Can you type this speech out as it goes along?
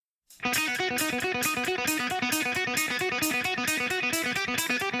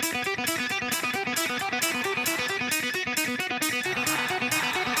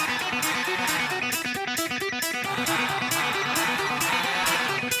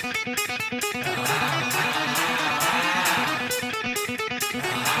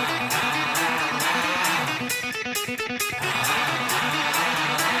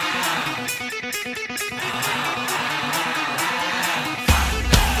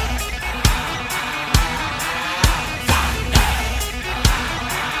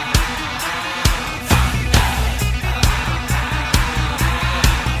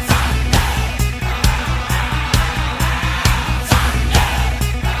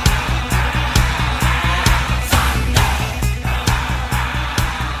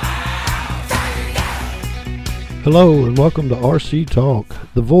Hello and welcome to RC Talk,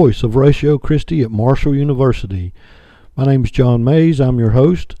 the voice of Ratio Christi at Marshall University. My name is John Mays. I'm your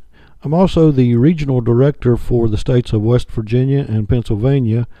host. I'm also the regional director for the states of West Virginia and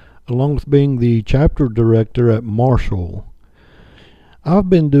Pennsylvania, along with being the chapter director at Marshall. I've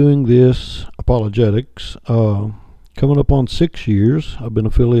been doing this apologetics coming up on 6 years. I've been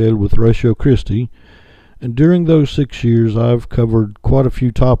affiliated with Ratio Christi, and during those 6 years I've covered quite a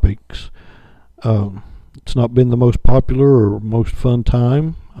few topics. It's not been the most popular or most fun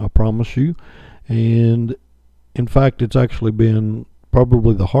time, I promise you. And in fact, it's actually been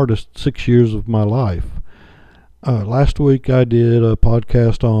probably the hardest 6 years of my life. Last week I did a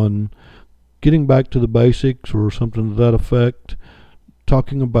podcast on getting back to the basics or something to that effect,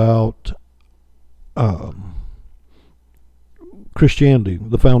 talking about Christianity,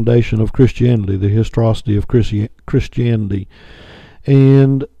 the foundation of Christianity, the historicity of Christianity.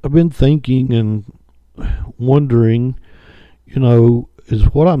 And I've been thinking and wondering, is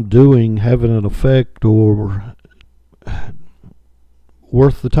what I'm doing having an effect or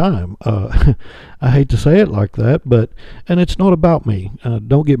worth the time? I hate to say it like that, and it's not about me.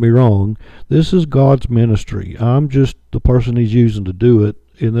 Don't get me wrong. This is God's ministry. I'm just the person He's using to do it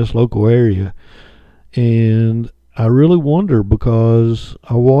in this local area. And I really wonder, because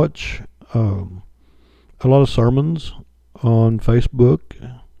I watch a lot of sermons on Facebook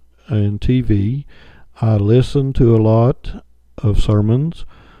and TV. I listen to a lot of sermons,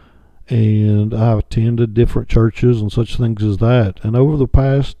 and I've attended different churches and such things as that. And over the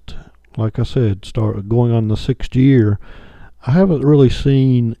past, like I said, going on the 6th year, I haven't really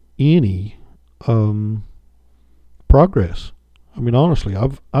seen any progress. I mean, honestly,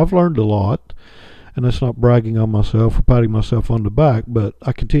 I've learned a lot, and that's not bragging on myself or patting myself on the back, but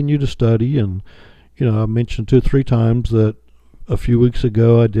I continue to study. And I mentioned 2 or 3 times that a few weeks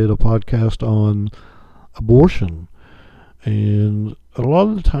ago I did a podcast on abortion, and a lot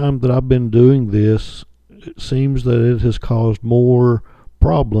of the time that I've been doing this, it seems that it has caused more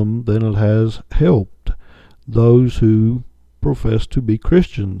problem than it has helped those who profess to be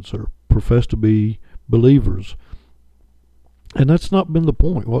Christians or profess to be believers. And that's not been the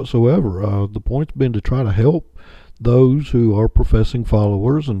point whatsoever. The point's been to try to help those who are professing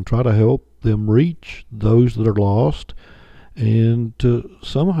followers and try to help them reach those that are lost, and to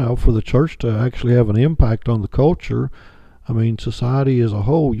somehow for the church to actually have an impact on the culture. I mean, society as a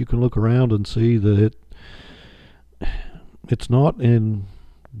whole, you can look around and see that it's not in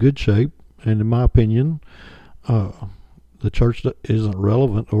good shape, and in my opinion, the church isn't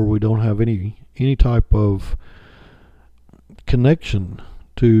relevant, or we don't have any type of connection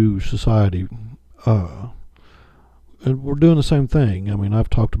to society. And we're doing the same thing. I mean, I've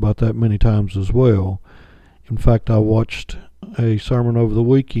talked about that many times as well. In fact, I watched a sermon over the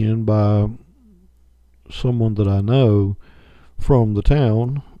weekend by someone that I know from the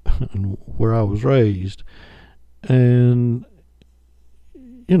town where I was raised. And,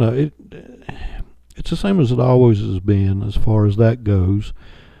 it's the same as it always has been as far as that goes.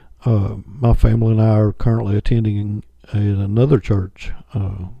 My family and I are currently attending another church.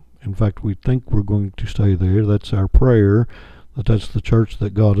 In fact, we think we're going to stay there. That's our prayer, that's the church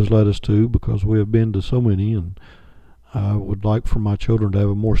that God has led us to, because we have been to so many, and I would like for my children to have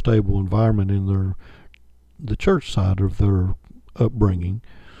a more stable environment in the church side of their upbringing.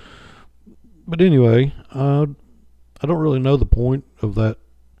 But anyway, I don't really know the point of that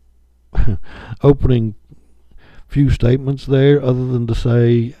opening few statements there, other than to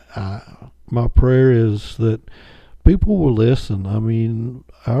say my prayer is that people will listen. I mean,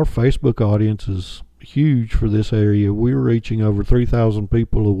 our Facebook audience is huge for this area. We're reaching over 3,000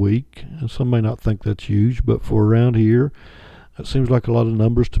 people a week. Some may not think that's huge, but for around here, it seems like a lot of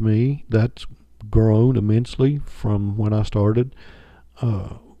numbers to me. That's grown immensely from when I started.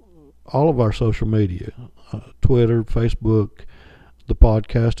 All of our social media, Twitter, Facebook, the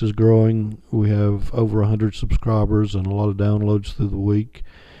podcast is growing. We have over 100 subscribers and a lot of downloads through the week.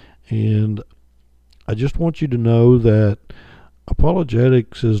 And I just want you to know that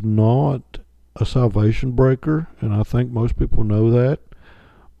apologetics is not a salvation breaker, and I think most people know that.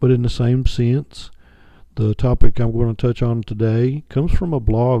 But in the same sense, the topic I'm going to touch on today comes from a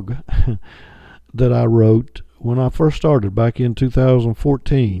blog that I wrote when I first started back in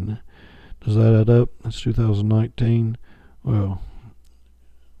 2014. Does that add up? That's 2019. Well,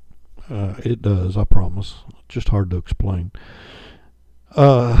 it does, I promise. Just hard to explain.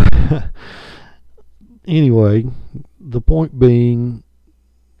 Anyway, the point being,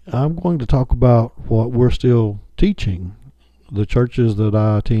 I'm going to talk about what we're still teaching, the churches that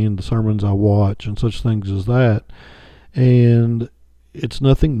I attend, the sermons I watch, and such things as that. And it's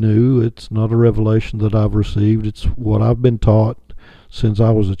nothing new. It's not a revelation that I've received. It's what I've been taught since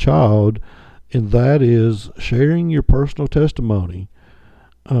I was a child, and that is sharing your personal testimony.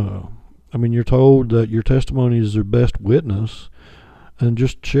 You're told that your testimony is your best witness, and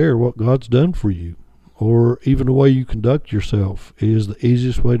just share what God's done for you, or even the way you conduct yourself is the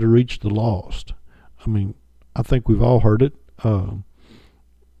easiest way to reach the lost. I think we've all heard it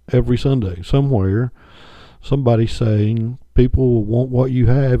every Sunday somewhere. Somebody saying people will want what you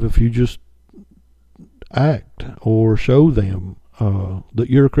have if you just act or show them that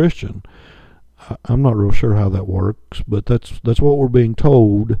you're a Christian. I'm not real sure how that works, but that's what we're being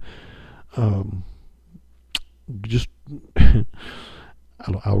told. Just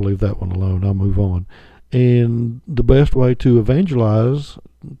I'll leave that one alone. I'll move on. And the best way to evangelize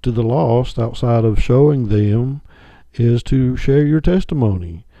to the lost outside of showing them is to share your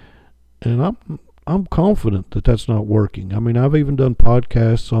testimony. And I'm confident that that's not working. I've even done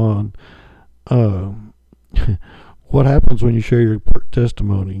podcasts on what happens when you share your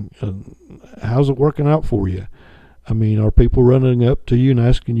testimony. How's it working out for you? Are people running up to you and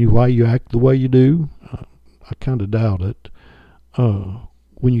asking you why you act the way you do? I kind of doubt it.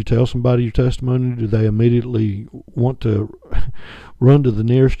 When you tell somebody your testimony, do they immediately want to run to the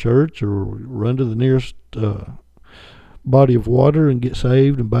nearest church or run to the nearest body of water and get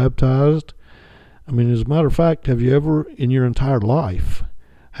saved and baptized? As a matter of fact, have you ever in your entire life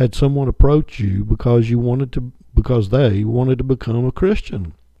had someone approach you because they wanted to become a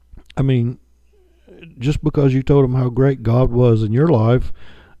Christian? Just because you told them how great God was in your life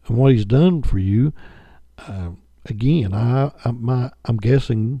and what He's done for you, again, I'm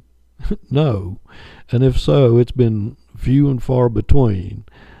guessing no, and if so, it's been few and far between.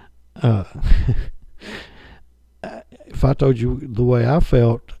 If I told you the way I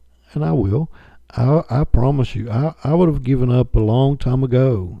felt, and I will, I promise you, I would have given up a long time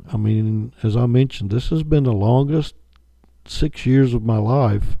ago. As I mentioned, this has been the longest 6 years of my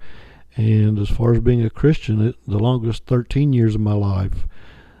life, and as far as being a Christian, the longest 13 years of my life.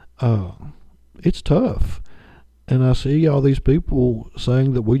 It's tough. And I see all these people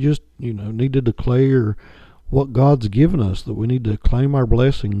saying that we just, need to declare what God's given us, that we need to claim our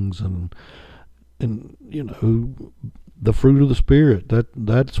blessings and the fruit of the Spirit.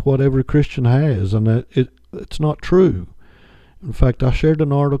 That's what every Christian has, and it's not true. In fact, I shared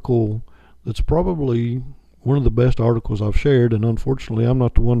an article that's probably one of the best articles I've shared, and unfortunately I'm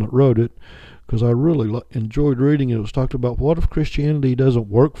not the one that wrote it because I really enjoyed reading it. It was talked about, what if Christianity doesn't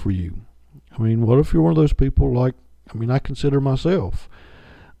work for you? What if you're one of those people I consider myself.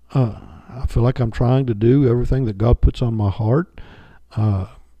 I feel like I'm trying to do everything that God puts on my heart. I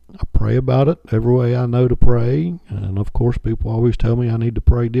pray about it every way I know to pray, and of course people always tell me I need to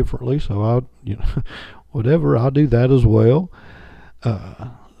pray differently, so whatever, I'll do that as well.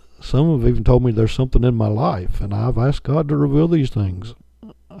 Some have even told me there's something in my life, and I've asked God to reveal these things.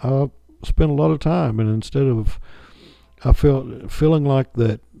 I spent a lot of time, and instead of feeling like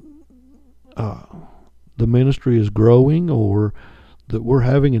that the ministry is growing or that we're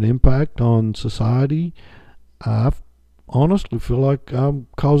having an impact on society, I honestly feel like I'm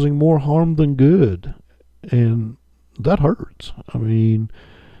causing more harm than good, and that hurts.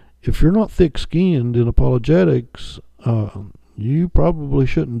 If you're not thick-skinned in apologetics, you probably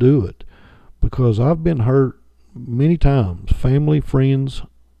shouldn't do it, because I've been hurt many times. Family, friends,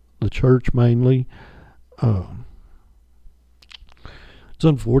 the church mainly. It's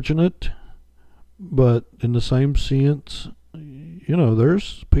unfortunate, but in the same sense,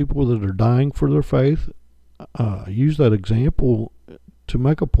 there's people that are dying for their faith. Use that example to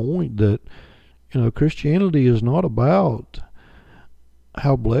make a point that, Christianity is not about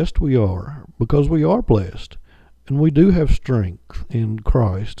how blessed we are, because we are blessed. And we do have strength in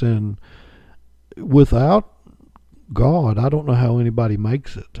Christ. And without God, I don't know how anybody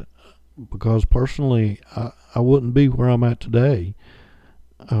makes it. Because personally, I wouldn't be where I'm at today.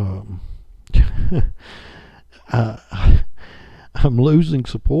 um, I, I'm losing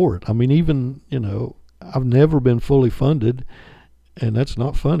support. I mean, even, I've never been fully funded, and that's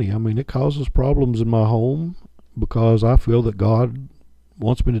not funny. I mean, it causes problems in my home because I feel that God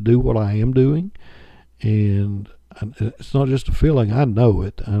wants me to do what I am doing, and it's not just a feeling. I know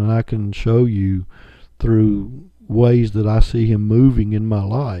it, and I can show you through ways that I see Him moving in my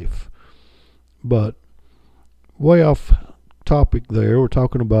life. But way off topic there, we're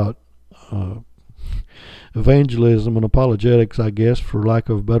talking about uh, evangelism and apologetics, I guess, for lack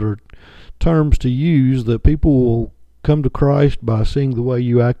of better terms to use, that people will come to Christ by seeing the way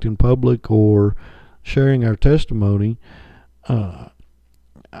you act in public or sharing our testimony. Uh,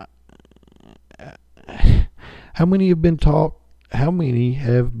 how many have been taught? How many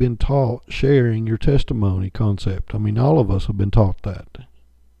have been taught sharing your testimony concept? I mean, all of us have been taught that.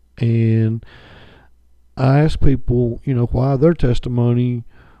 And I ask people, why their testimony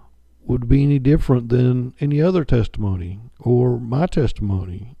would be any different than any other testimony or my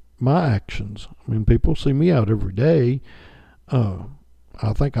testimony, my actions. I mean, people see me out every day.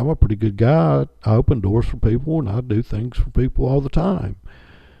 I think I'm a pretty good guy. I open doors for people and I do things for people all the time.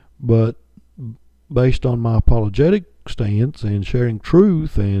 But based on my apologetic stance and sharing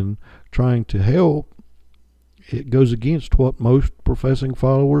truth and trying to help, it goes against what most professing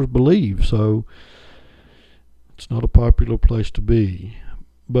followers believe. So it's not a popular place to be.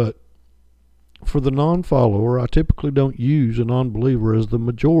 But for the non-follower, I typically don't use a non-believer as the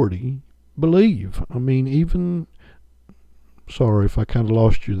majority believe. I mean, even, sorry if I kind of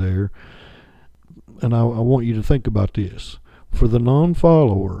lost you there, and I want you to think about this. For the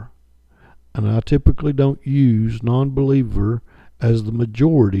non-follower, and I typically don't use non-believer as the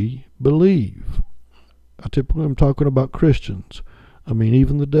majority believe. I typically am talking about Christians. I mean,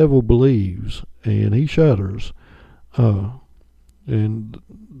 even the devil believes, and he shudders. And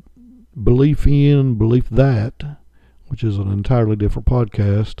belief in, belief that, which is an entirely different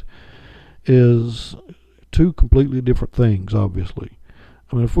podcast, is two completely different things, obviously.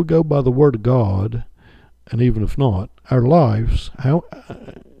 I mean, if we go by the Word of God, and even if not, our lives, how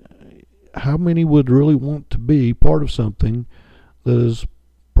many would really want to be part of something that is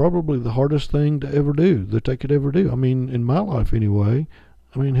probably the hardest thing to ever do, that they could ever do? I mean, in my life anyway,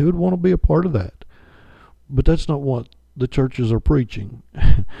 I mean, who would want to be a part of that? But that's not what the churches are preaching.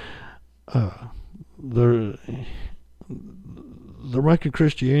 They're making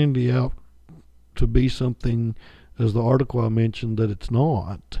Christianity out to be something, as the article I mentioned, that it's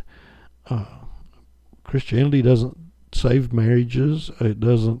not. Christianity doesn't save marriages. It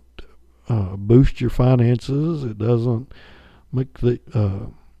doesn't boost your finances. It doesn't make the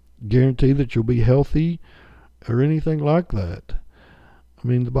guarantee that you'll be healthy or anything like that. I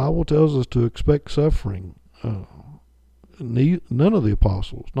mean, the Bible tells us to expect suffering. None of the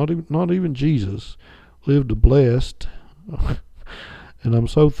apostles, not even Jesus, lived a blessed, and I'm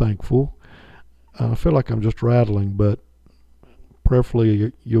so thankful. I feel like I'm just rattling, but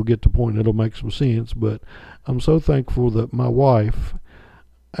prayerfully you'll get the point. It'll make some sense. But I'm so thankful that my wife,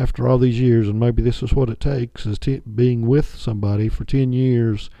 after all these years, and maybe this is what it takes, is being with somebody for 10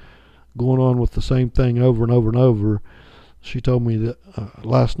 years, going on with the same thing over and over and over. She told me that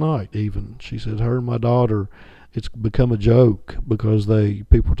last night even, she said her and my daughter, it's become a joke because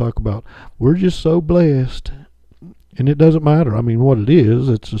people talk about, we're just so blessed, and it doesn't matter. I mean, what it is,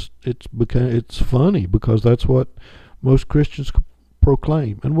 it's funny because that's what most Christians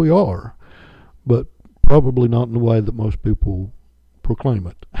proclaim, and we are, but probably not in the way that most people proclaim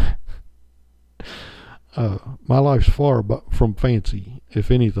it. My life's far from fancy,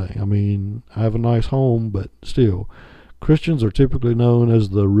 if anything. I mean, I have a nice home, but still, Christians are typically known as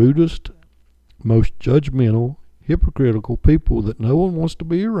the rudest, most judgmental, hypocritical people that no one wants to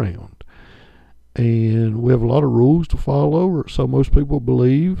be around. And we have a lot of rules to follow, or so most people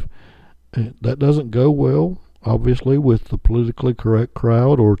believe. And that doesn't go well, obviously, with the politically correct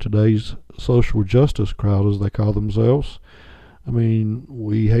crowd, or today's social justice crowd, as they call themselves. I mean,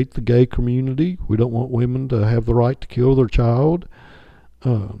 we hate the gay community. We don't want women to have the right to kill their child.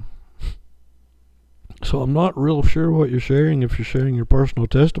 So I'm not real sure what you're sharing. If you're sharing your personal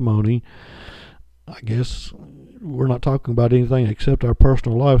testimony, I guess we're not talking about anything except our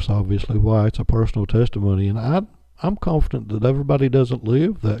personal lives, obviously, why it's a personal testimony. And I'm confident that everybody doesn't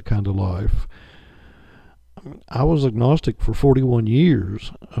live that kind of life. I was agnostic for 41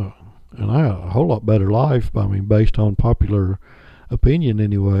 years, and I had a whole lot better life, based on popular opinion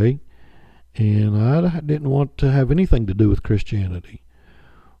anyway. And I didn't want to have anything to do with Christianity.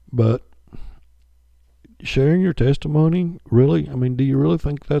 But sharing your testimony, really? I mean, do you really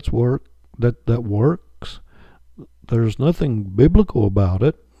think that works? there's nothing biblical about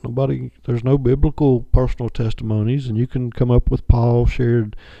it. There's no biblical personal testimonies, and you can come up with Paul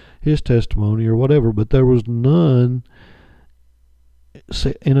shared his testimony or whatever, but there was none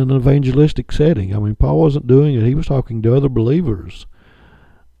in an evangelistic setting. I mean, Paul wasn't doing it. He was talking to other believers.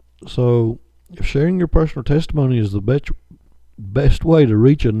 So if sharing your personal testimony is the best way to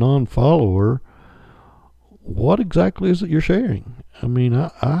reach a non-follower, what exactly is it you're sharing? I mean,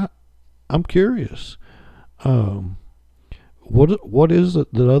 I'm curious. What is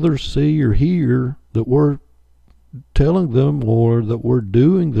it that others see or hear that we're telling them, or that we're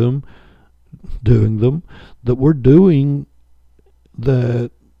doing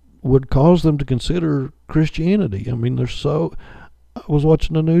that would cause them to consider Christianity? I mean, I was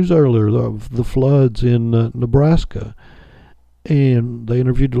watching the news earlier of the floods in Nebraska, and they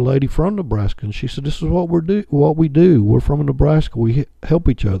interviewed a lady from Nebraska, and she said, "This is what we do. We're from Nebraska. We help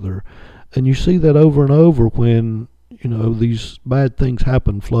each other." And you see that over and over when these bad things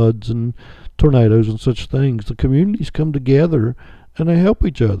happen, floods and tornadoes and such things. The communities come together and they help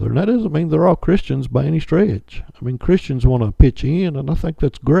each other, and that doesn't mean they're all Christians by any stretch. I mean, Christians want to pitch in, and I think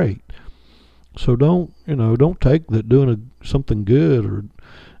that's great. So don't take that doing something good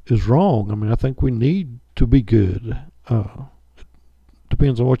is wrong. I mean, I think we need to be good.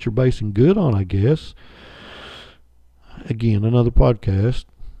 Depends on what you're basing good on, I guess. Again, another podcast.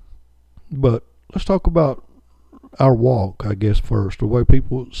 But let's talk about our walk, I guess, first. The way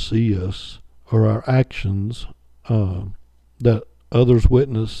people see us, or our actions that others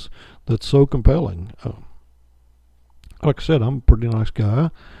witness, that's so compelling. Like I said, I'm a pretty nice guy.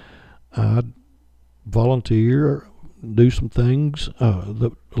 I volunteer, do some things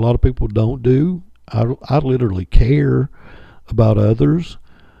that a lot of people don't do. I literally care about others.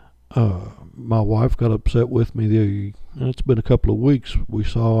 My wife got upset with me. It's been a couple of weeks. We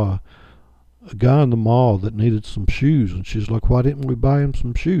saw a guy in the mall that needed some shoes, and she's like, "Why didn't we buy him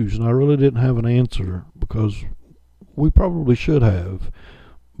some shoes?" And I really didn't have an answer, because we probably should have.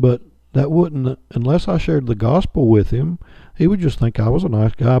 But that wouldn't, unless I shared the gospel with him, he would just think I was a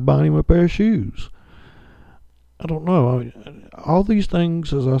nice guy buying him a pair of shoes. I don't know. All these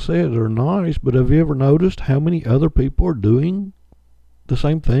things, as I said, are nice, but have you ever noticed how many other people are doing the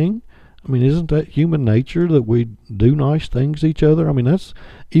same thing? I mean, isn't that human nature, that we do nice things to each other? I mean, that's,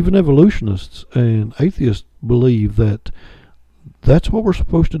 even evolutionists and atheists believe that that's what we're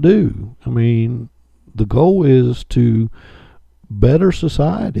supposed to do. I mean, the goal is to better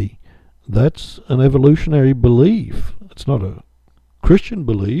society. That's an evolutionary belief. It's not a Christian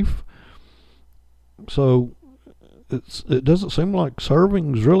belief. So it doesn't seem like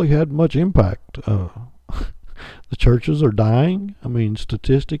serving's really had much impact. The churches are dying. I mean,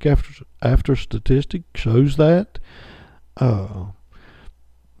 statistic after statistic shows that.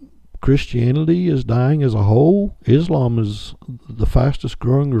 Christianity is dying as a whole. Islam is the fastest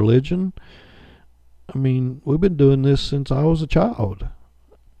growing religion. I mean, we've been doing this since I was a child.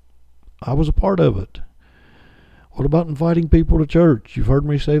 I was a part of it. What about inviting people to church? You've heard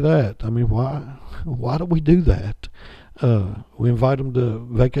me say that. I mean, why do we do that? We invite them to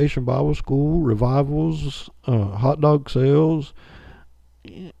Vacation Bible School, revivals, hot dog sales,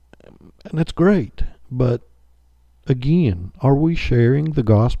 and that's great. But again, are we sharing the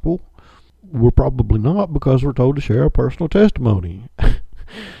gospel? We're probably not, because we're told to share our personal testimony.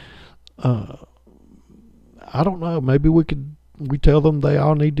 I don't know. Maybe we tell them they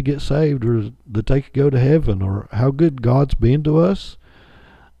all need to get saved, or that they could go to heaven, or how good God's been to us,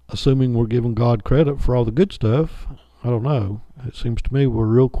 assuming we're giving God credit for all the good stuff. I don't know. It seems to me we're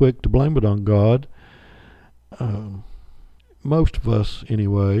real quick to blame it on God. Most of us,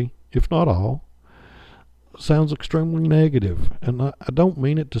 anyway, if not all. Sounds extremely negative, and I don't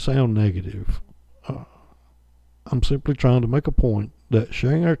mean it to sound negative. I'm simply trying to make a point that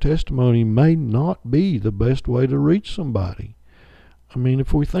sharing our testimony may not be the best way to reach somebody. I mean,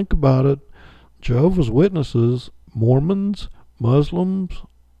 if we think about it, Jehovah's Witnesses, Mormons, Muslims,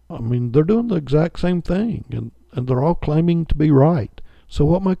 I mean, they're doing the exact same thing, and they're all claiming to be right. So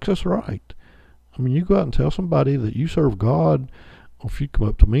what makes us right? I mean, you go out and tell somebody that you serve God. Well, if you come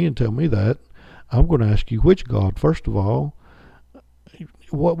up to me and tell me that, I'm going to ask you, which God? First of all,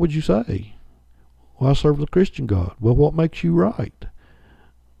 what would you say? Well, I serve the Christian God. Well, what makes you right?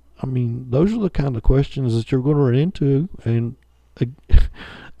 I mean, those are the kind of questions that you're going to run into. And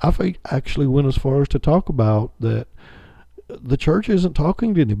I actually went as far as to talk about that the church isn't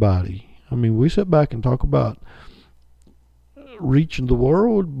talking to anybody. I mean, we sit back and talk about reaching the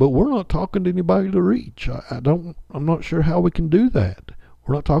world, but we're not talking to anybody to reach. I'm not sure how we can do that.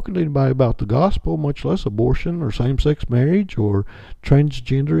 We're not talking to anybody about the gospel, much less abortion or same-sex marriage or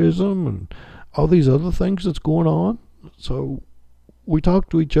transgenderism and all these other things that's going on. So we talk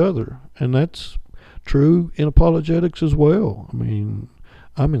to each other, and that's true in apologetics as well. I mean,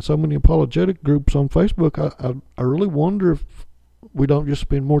 I'm in so many apologetic groups on Facebook. I really wonder if we don't just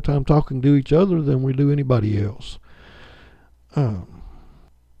spend more time talking to each other than we do anybody else.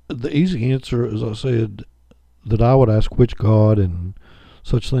 The easy answer, as I said, that I would ask which God and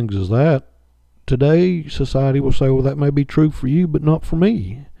such things as that, today society will say, well, that may be true for you, but not for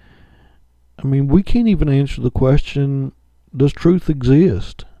me. I mean, we can't even answer the question, does truth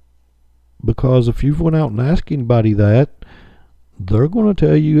exist? Because if you've went out and asked anybody that, they're going to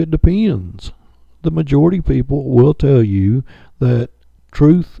tell you it depends. The majority of people will tell you that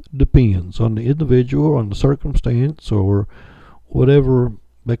truth depends on the individual, on the circumstance, or whatever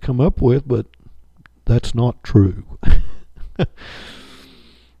they come up with, but that's not true.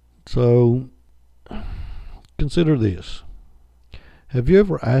 So, consider this. Have you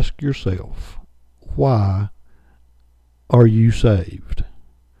ever asked yourself, why are you saved?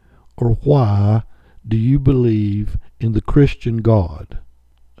 Or why do you believe in the Christian God?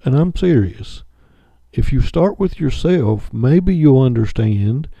 And I'm serious. If you start with yourself, maybe you'll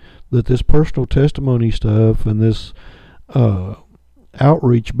understand that this personal testimony stuff and this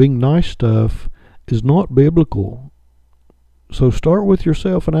outreach, being nice stuff, is not biblical. So start with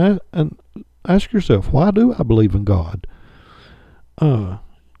yourself and ask yourself, why do I believe in God?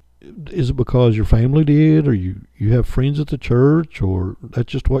 Is it because your family did, or you have friends at the church, or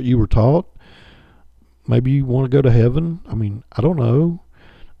that's just what you were taught? Maybe you want to go to heaven. I mean, I don't know.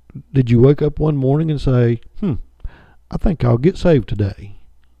 Did you wake up one morning and say, I think I'll get saved today?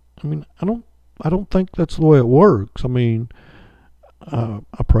 I mean, I don't think that's the way it works. I mean,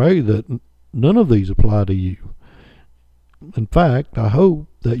 I pray that none of these apply to you. In fact, I hope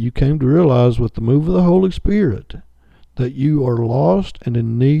that you came to realize with the move of the Holy Spirit that you are lost and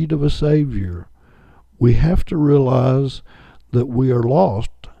in need of a Savior. We have to realize that we are lost,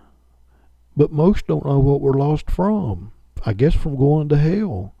 but most don't know what we're lost from. I guess from going to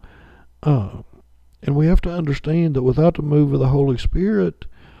hell. And we have to understand that without the move of the Holy Spirit,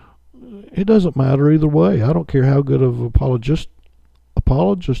 it doesn't matter either way. I don't care how good of apologist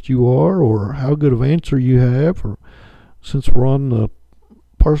you are, or how good of answer you have, or since we're on the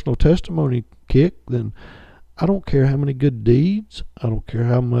personal testimony kick, then I don't care how many good deeds. I don't care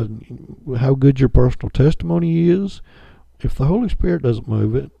how good your personal testimony is. If the Holy Spirit doesn't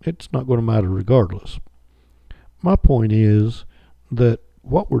move it, it's not going to matter regardless. My point is that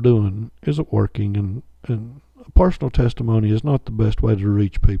what we're doing isn't working, and a personal testimony is not the best way to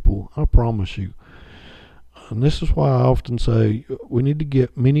reach people. I promise you. And this is why I often say we need to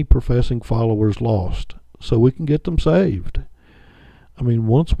get many professing followers lost so we can get them saved. I mean,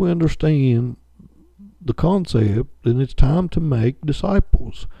 once we understand the concept, then it's time to make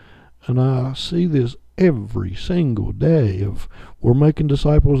disciples. And I see this every single day of, we're making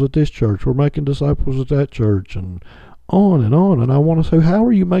disciples at this church, we're making disciples at that church, and on and on. And I want to say, how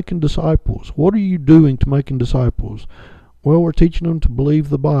are you making disciples? What are you doing to making disciples? Well, we're teaching them to believe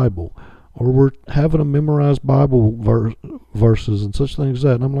the Bible, or we're having them memorize Bible verses and such things as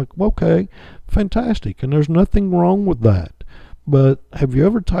that. And I'm like, well, okay, fantastic. And there's nothing wrong with that. But have you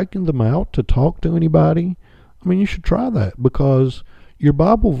ever taken them out to talk to anybody? I mean, you should try that, because your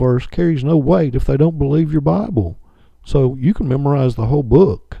Bible verse carries no weight if they don't believe your Bible. So you can memorize the whole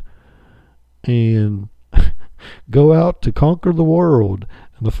book and go out to conquer the world,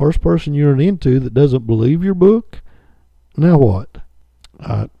 and the first person you run into that doesn't believe your book, now what?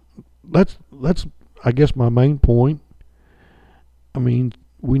 That's I guess my main point. I mean,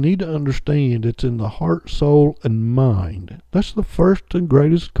 we need to understand it's in the heart, soul, and mind. That's the first and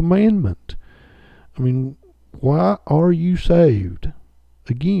greatest commandment. I mean, why are you saved?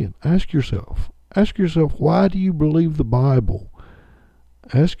 Again, ask yourself, why do you believe the Bible?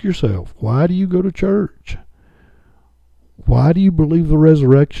 Ask yourself, why do you go to church? Why do you believe the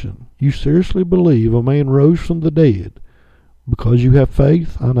resurrection? You seriously believe a man rose from the dead because you have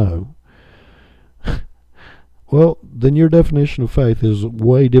faith? I know. Well, then your definition of faith is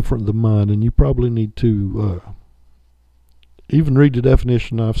way different than mine, and you probably need to even read the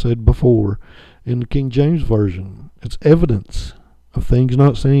definition I've said before in the King James Version. It's evidence of things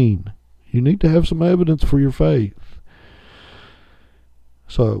not seen. You need to have some evidence for your faith.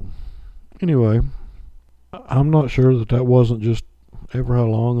 So, anyway, I'm not sure that wasn't just ever how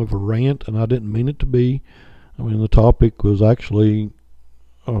long of a rant, and I didn't mean it to be. I mean, the topic was actually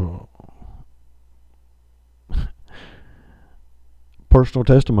personal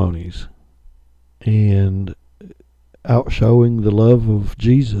testimonies and outshowing the love of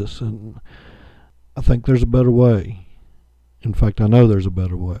Jesus, and I think there's a better way. In fact, I know there's a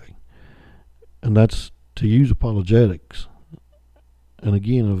better way. and that's to use apologetics. And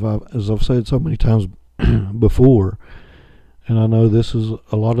again, as I've said so many times before, and I know this is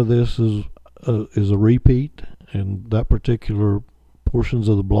a lot of this is a repeat, and that particular portions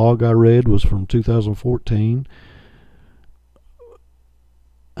of the blog I read was from 2014,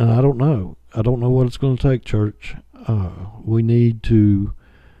 and I don't know what it's going to take, church. We need to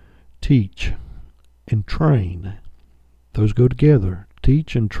teach and train. Those go together.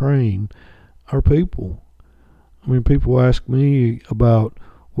 Teach and train our people. I mean, people ask me about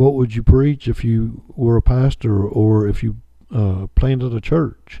what would you preach if you were a pastor or if you planted a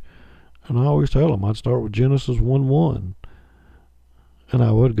church. And I always tell them I'd start with Genesis 1:1. And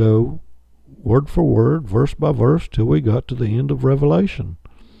I would go word for word, verse by verse, till we got to the end of Revelation.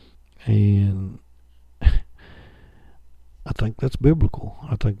 And I think that's biblical.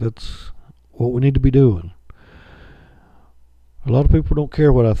 I think that's what we need to be doing. A lot of people don't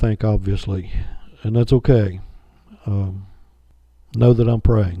care what I think, obviously, and that's okay. Know that I'm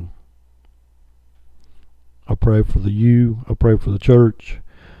praying. I pray for I pray for the church.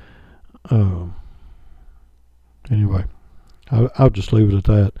 Anyway, I'll just leave it at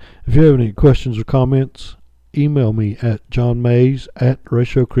that. If you have any questions or comments, email me at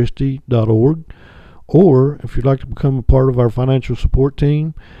johnmays@horatiochristi.org. Or if you'd like to become a part of our financial support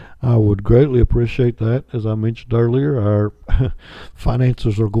team, I would greatly appreciate that. As I mentioned earlier, our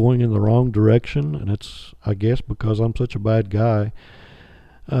finances are going in the wrong direction, and it's, I guess, because I'm such a bad guy.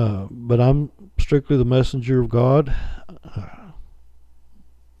 But I'm strictly the messenger of God.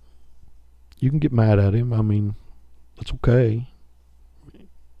 You can get mad at him. I mean, that's okay.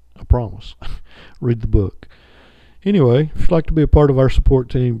 I promise. Read the book. Anyway, if you'd like to be a part of our support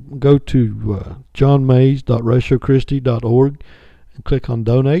team, go to johnmays.horatiochristi.org and click on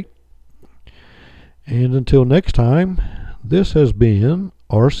Donate. And until next time, this has been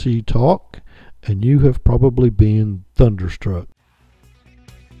RC Talk, and you have probably been thunderstruck.